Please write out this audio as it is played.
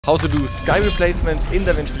How to do sky replacement in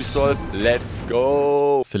DaVinci Resolve. Let's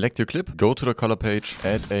go! Select your clip, go to the color page,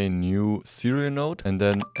 add a new serial node, and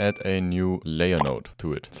then add a new layer node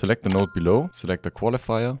to it. Select the node below, select the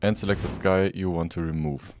qualifier, and select the sky you want to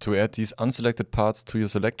remove. To add these unselected parts to your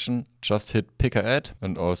selection, just hit Pick or Add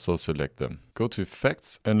and also select them. Go to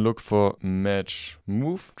Effects and look for Match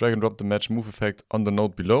Move. Drag and drop the Match Move effect on the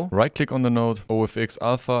node below. Right click on the node, OFX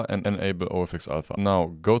Alpha, and enable OFX Alpha.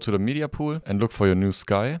 Now go to the media pool and look for your new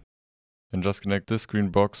sky. And just connect this green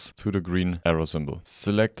box to the green arrow symbol.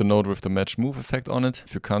 Select the node with the match move effect on it.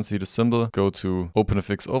 If you can't see the symbol, go to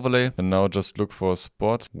OpenFX overlay. And now just look for a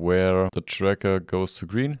spot where the tracker goes to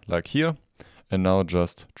green, like here. And now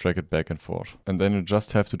just drag it back and forth. And then you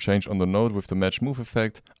just have to change on the node with the match move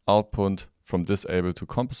effect, output from disable to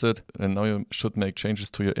composite. And now you should make changes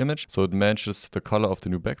to your image so it matches the color of the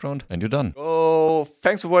new background, and you're done. Oh,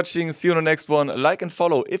 thanks for watching. See you on the next one. Like and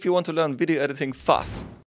follow if you want to learn video editing fast.